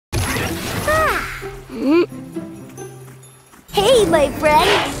Hey, my friend.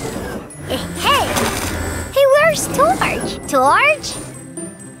 Hey. Hey, where's Torch? Torch?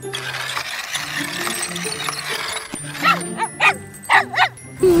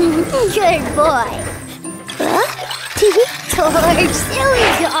 Good boy. Huh? Torch,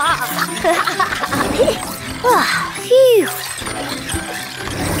 silly dog. Oh, phew.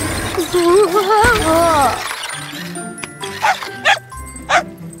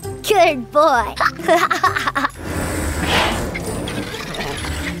 Good boy.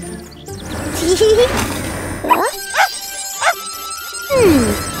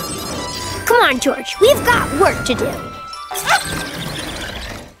 Come on, George. We've got work to do.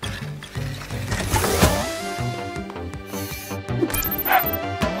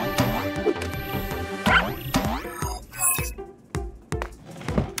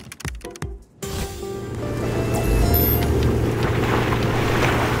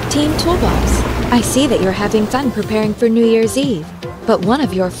 Team Toolbox, I see that you're having fun preparing for New Year's Eve, but one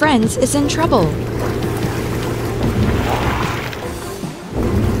of your friends is in trouble.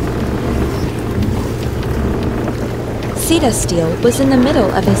 Cetasteel was in the middle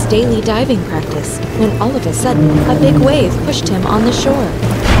of his daily diving practice when all of a sudden a big wave pushed him on the shore.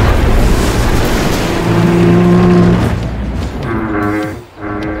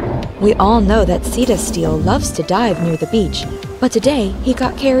 We all know that Cetasteel loves to dive near the beach, but today he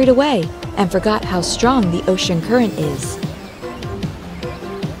got carried away and forgot how strong the ocean current is.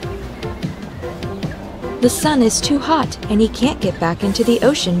 The sun is too hot and he can't get back into the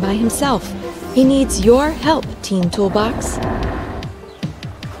ocean by himself. He needs your help, Team Toolbox.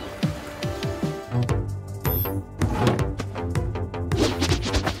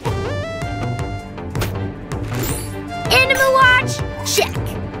 Anima watch, check.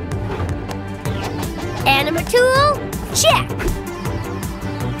 Anima tool, check.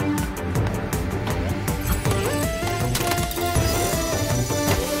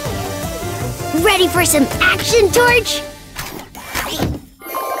 Ready for some action, Torch?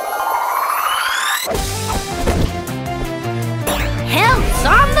 Help's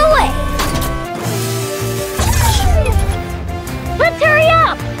on the way. Let's hurry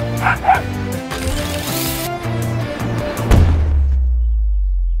up.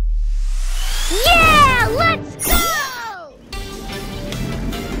 Yeah, let's go!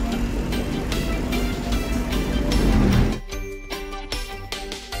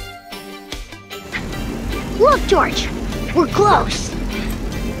 Look, George, we're close.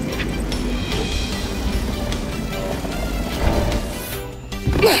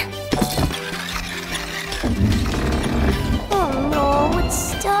 Oh no, it's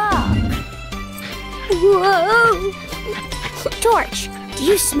stuck. Whoa! George, do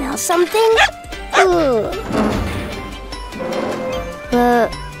you smell something?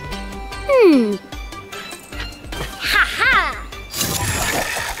 Ha-ha!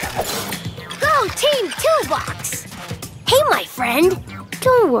 Go, Team Toolbox! Hey, my friend.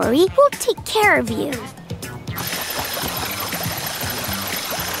 Don't worry, we'll take care of you.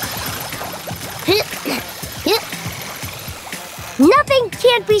 Nothing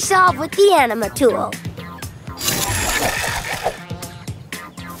can't be solved with the Anima tool.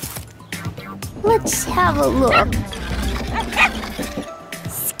 Let's have a look.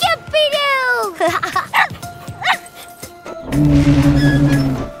 Skippy-doo!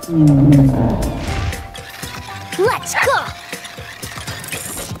 Let's go!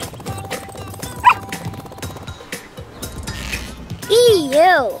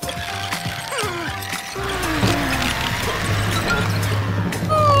 Ew!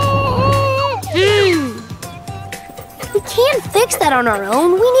 We can't fix that on our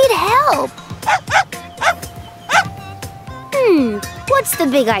own. We need help. What's the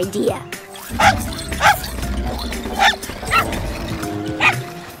big idea?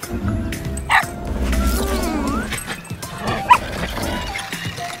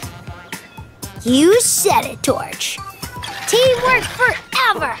 You said it, Torch. Teamwork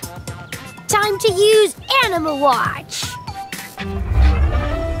forever. Time to use Anima Watch.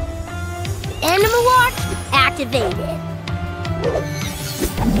 Anima Watch activated.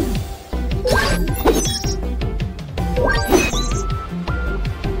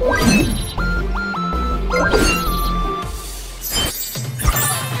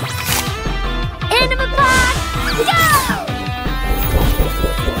 Animacar, go!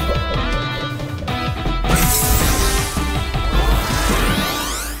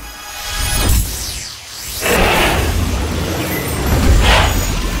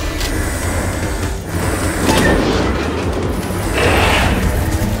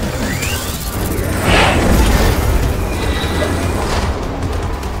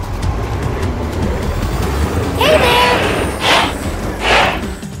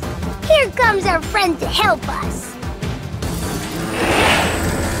 help us.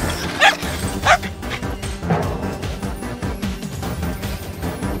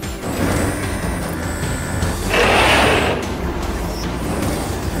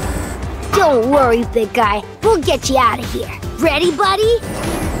 Don't worry, big guy. We'll get you out of here. Ready, buddy?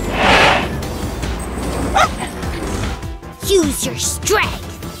 Use your strength.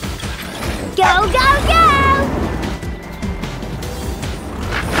 Go, go, go!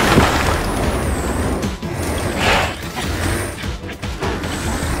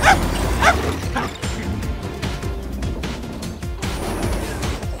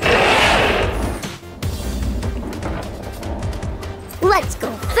 Let's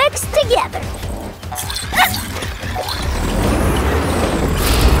go fix together.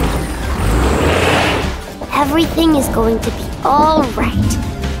 Everything is going to be all right.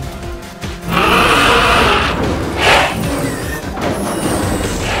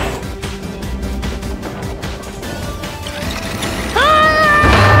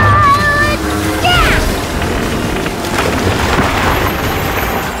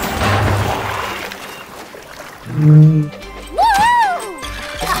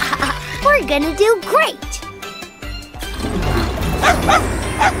 We're gonna do great!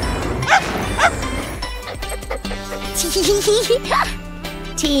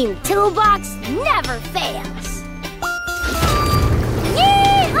 Team Toolbox never fails!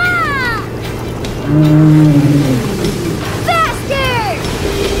 Yee-haw! Faster!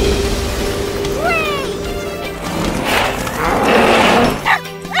 Great!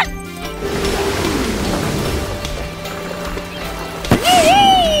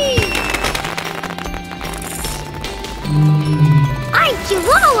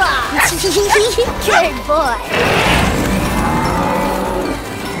 Chihuahua! Good boy!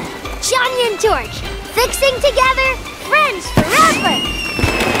 Jonny and Torch, fixing together, friends forever!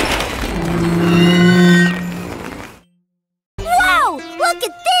 Whoa! Look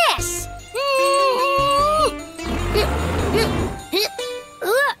at this!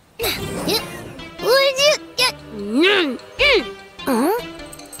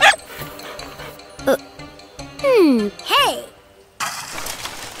 Hey!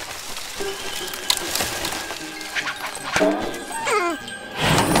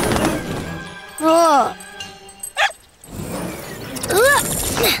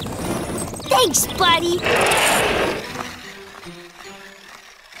 Thanks, buddy.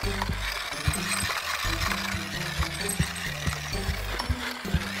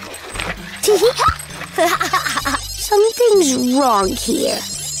 Something's wrong here.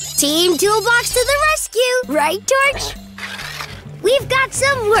 Team Toolbox to the rescue, right, Torch? We've got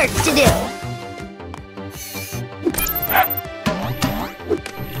some work to do.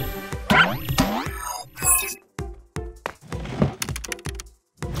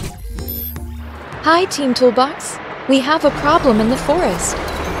 Hi, Team Toolbox. We have a problem in the forest.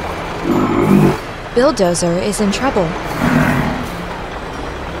 Bulldozer is in trouble.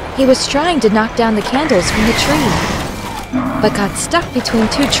 He was trying to knock down the candles from the tree, but got stuck between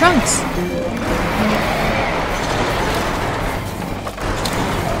two trunks.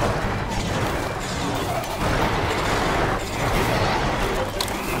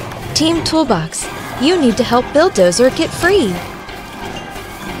 Team Toolbox, you need to help Bulldozer get free.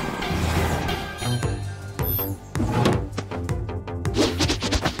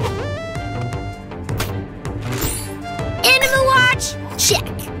 Check.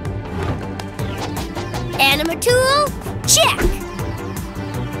 Anima tool, check.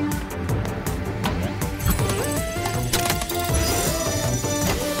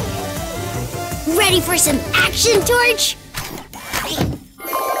 Ready for some action, Torch?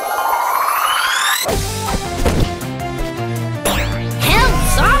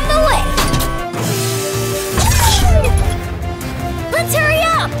 Help's on the way. Let's hurry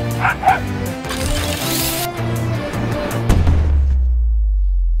up.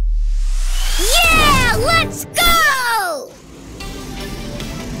 Let's go!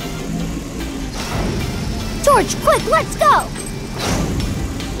 Torch, quick, let's go!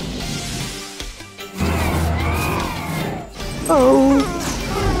 Oh.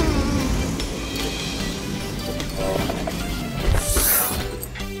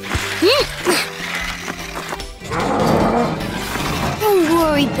 Don't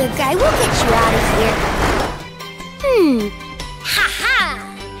worry, big guy, we'll get you out of here. Ha-ha!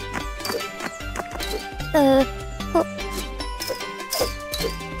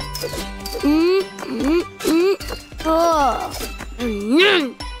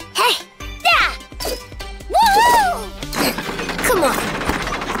 Hey! Yeah! Woohoo! Come on!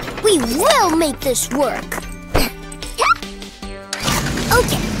 We will make this work!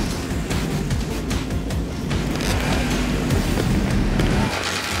 Okay.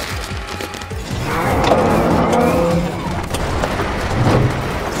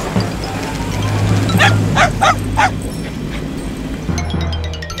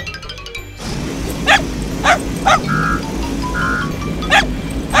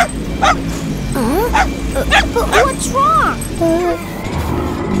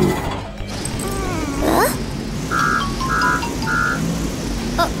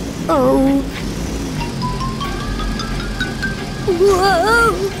 Oh. Whoa!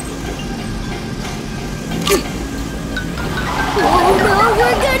 Oh no,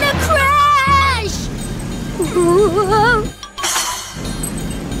 we're gonna crash! Whoa.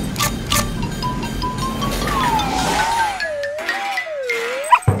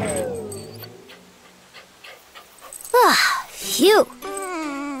 Ah, phew.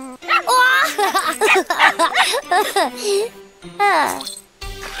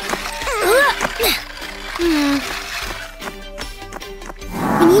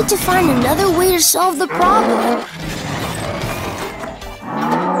 We need to find another way to solve the problem.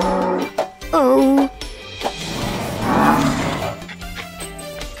 Oh.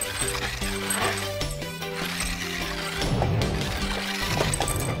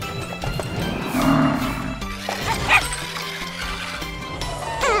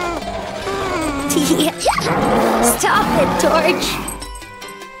 Stop it, Torch.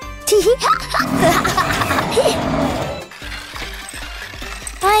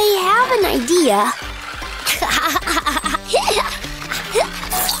 I have an idea.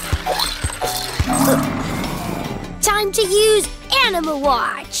 Time to use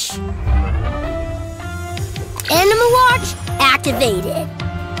Animawatch. Animawatch activated.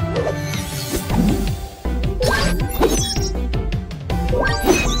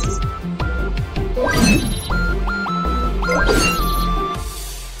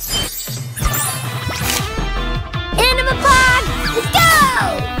 Animapod, go!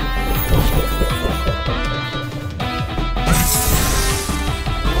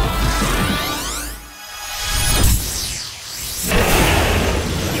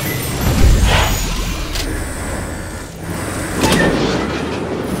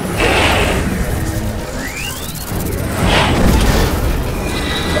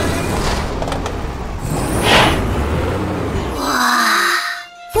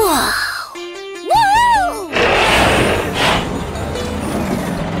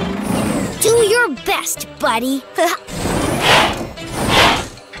 Buddy.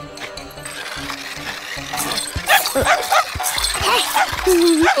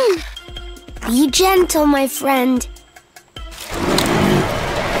 Be gentle, my friend.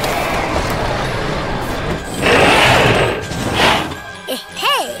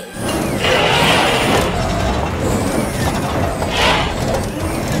 Hey!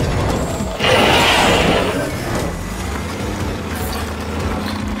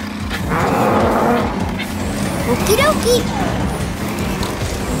 Okie dokie.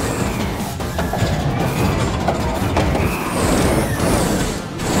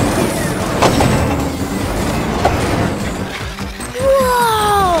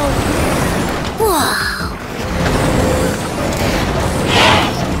 Whoa! Whoa!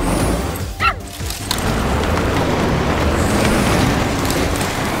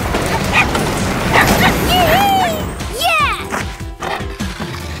 Yeah!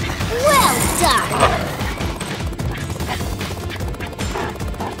 Well done!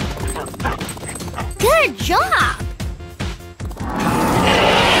 Good job!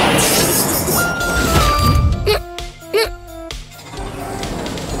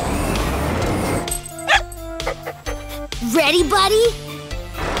 Ready, buddy?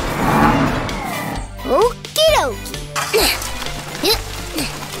 Okie dokie.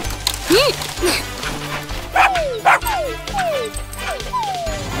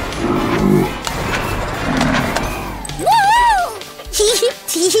 Woo!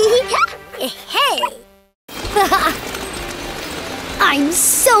 Hey! I'm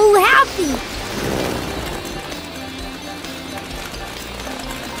so happy!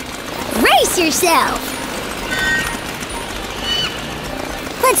 Brace yourself!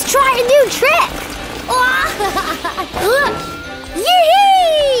 Let's try a new trick!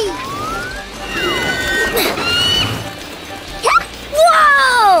 Yee!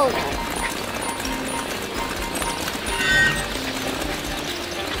 Whoa!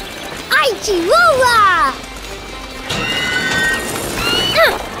 Ay, Chihuahua!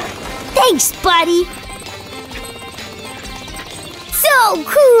 Thanks, buddy! So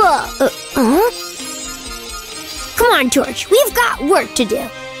cool! Come on, Torch, we've got work to do.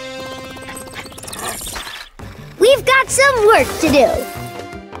 We've got some work to do.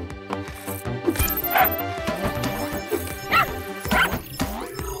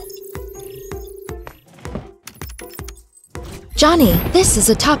 Jonny, this is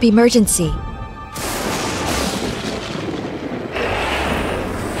a top emergency.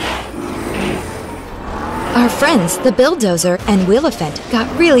 Our friends, the Bulldozer and Wheelephant, got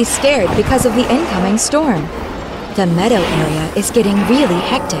really scared because of the incoming storm. The meadow area is getting really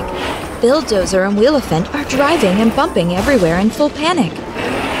hectic. Bulldozer and Wheelephant are driving and bumping everywhere in full panic.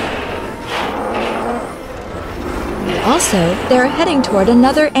 Also, they're heading toward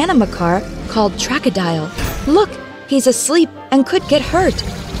another Animacar called Cetasteel. Look, he's asleep and could get hurt.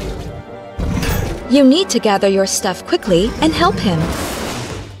 You need to gather your stuff quickly and help him.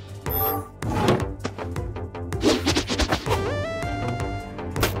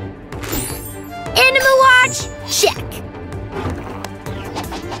 Watch, check.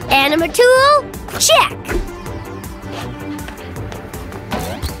 Tool, check.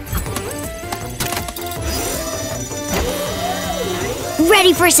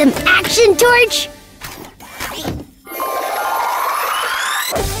 Ready for some action, Torch?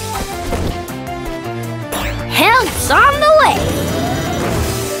 Help's on the way.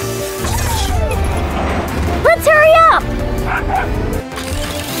 Let's hurry up.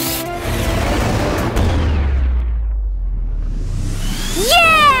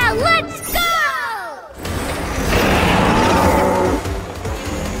 Yeah, let's go!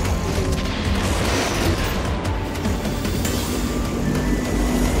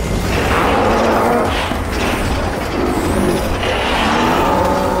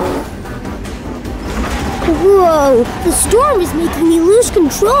 Whoa, the storm is making me lose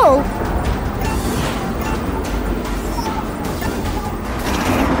control.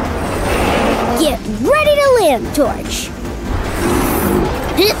 Get ready to land, Torch.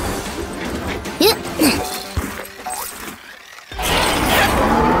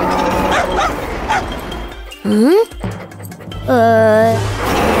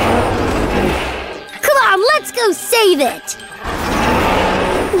 Come on, let's go save it!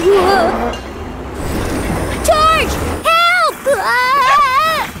 Whoa. Torch! Help!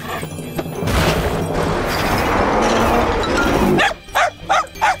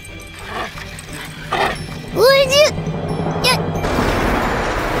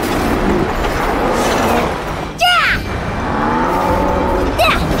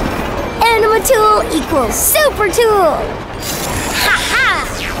 Tool equals super tool! Ha-ha!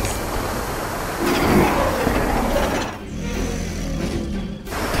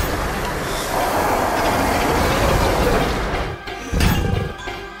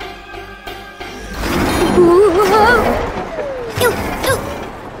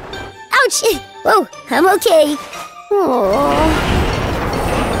 Ouch! Whoa, I'm okay. Aww.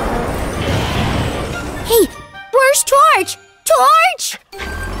 Hey, where's Torch? Torch!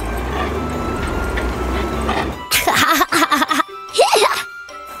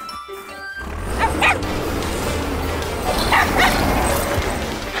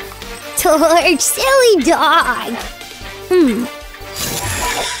 Torch, silly dog.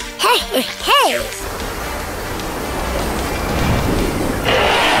 Hey, hey.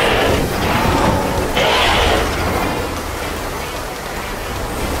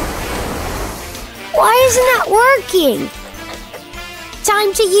 Why isn't that working?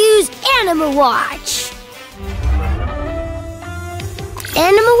 Time to use Watch.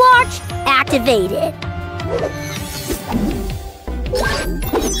 Watch activated.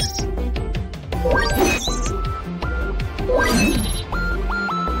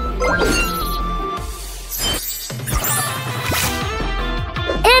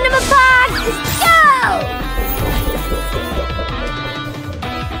 Animacar, go!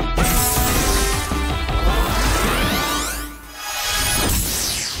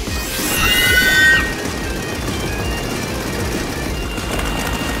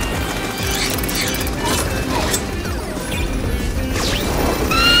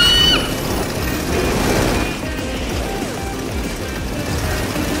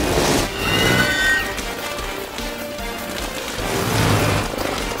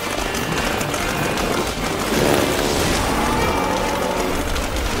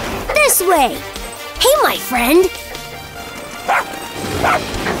 Way. Hey, my friend.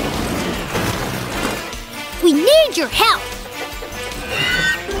 We need your help.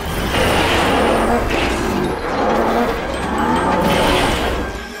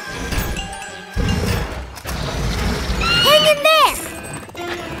 Hang in there.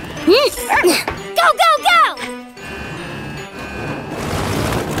 Go, go, go.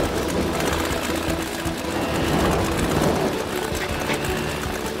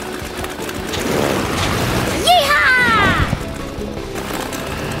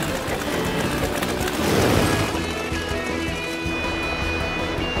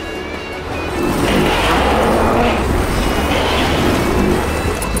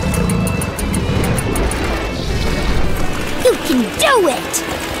 Do it!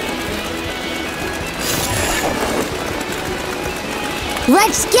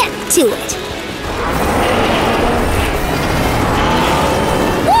 Let's get to it!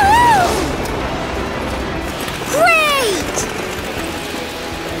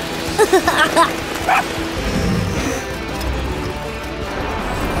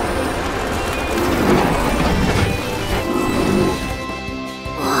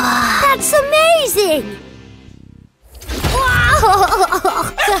 That's amazing! Wow!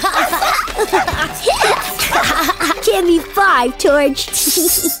 Give me 5, Torch.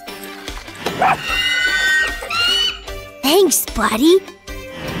 Thanks, buddy.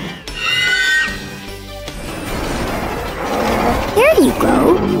 There you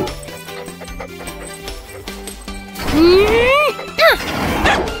go.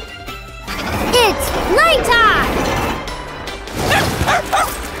 It's nighttime!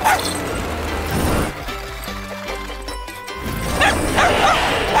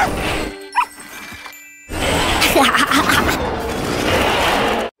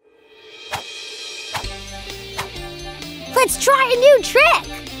 Let's try a new trick!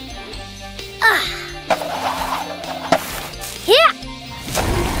 Yeah!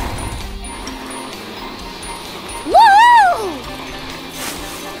 Woo!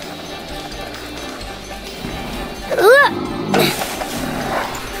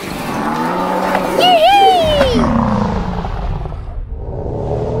 Yee-hee!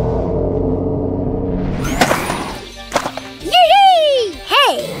 Yee-hee!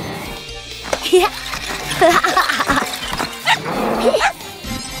 Hey!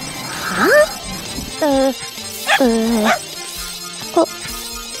 Huh?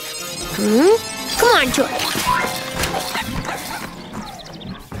 Come on, George.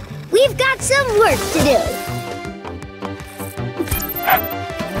 We've got some work to do.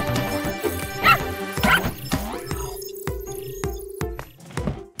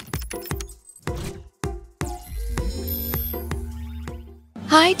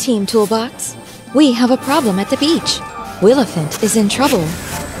 Hi, Team Toolbox. We have a problem at the beach. Wheelephant is in trouble.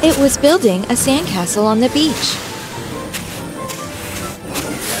 It was building a sandcastle on the beach.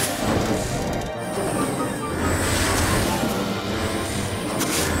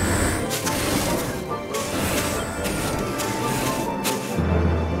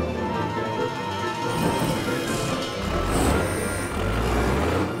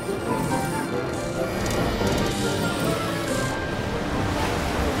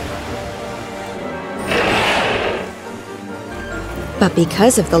 But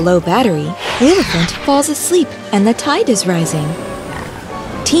because of the low battery, Wheelephant falls asleep and the tide is rising.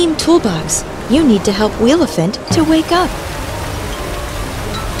 Team Toolbox, you need to help Wheelephant to wake up.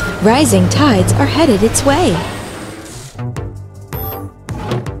 Rising tides are headed its way.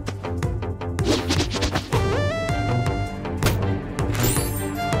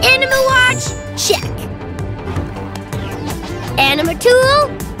 Anima Watch, check. Anima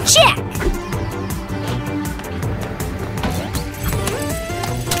Tool, check.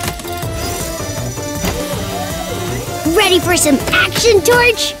 Ready for some action,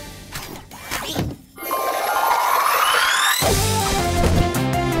 Torch?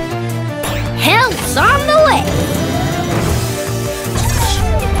 Help's on the way.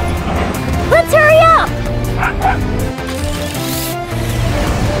 Let's hurry up.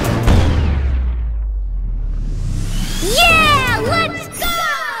 Yeah, let's go!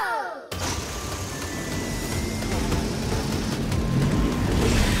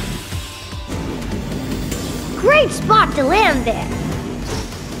 Great spot to land there.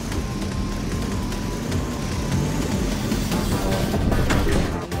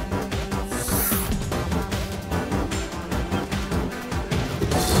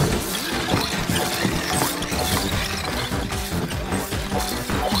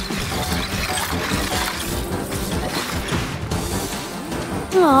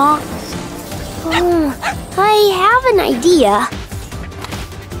 Aw. I have an idea.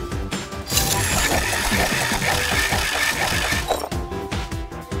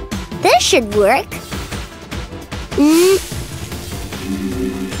 This should work.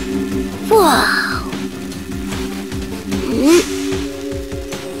 Wow.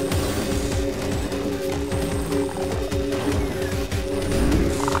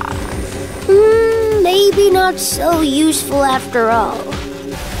 Maybe not so useful after all.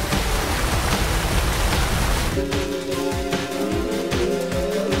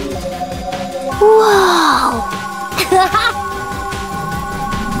 Wow!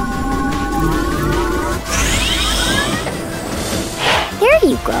 There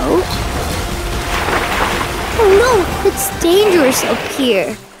you go. Oh no, it's dangerous up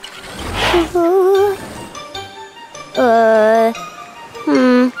here.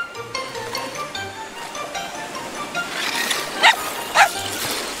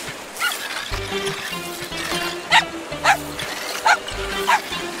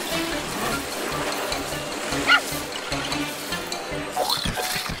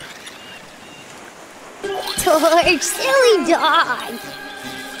 Torch, silly dog.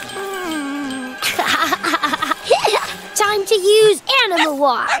 Time to use Anima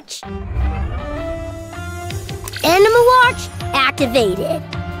Watch. Animal Watch activated.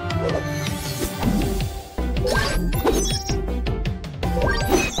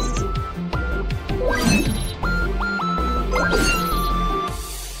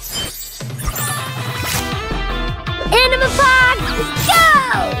 Animapod, go!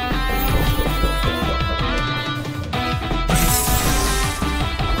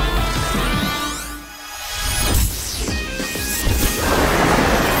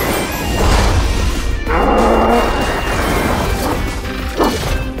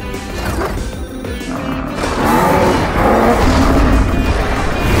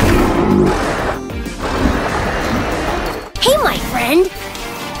 Hey, my friend.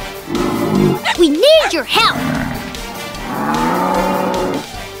 We need your help.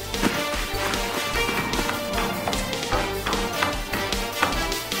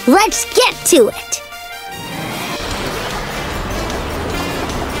 Let's get to it.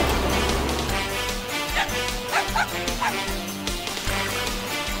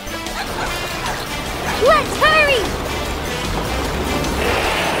 Let's hurry.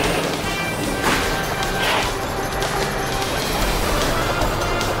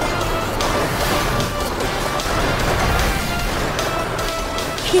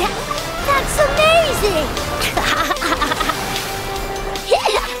 Yeah, that's amazing.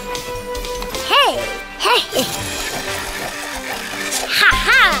 Hey!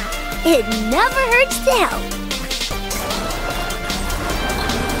 Ha-ha! It never hurts to help.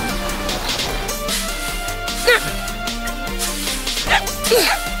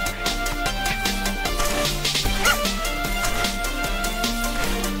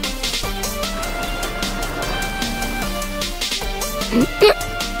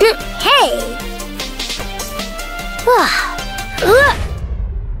 Hey!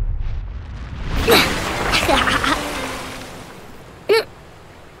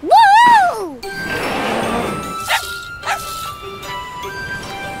 Woo!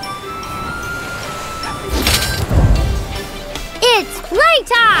 It's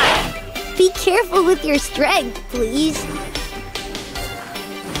playtime! Be careful with your strength, please.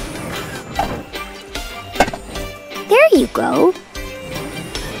 There you go.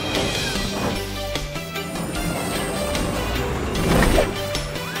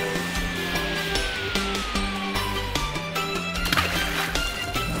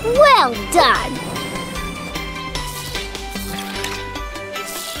 Well done!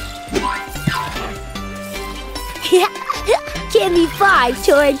 Give me 5,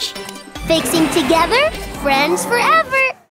 George. Fixing together, friends forever!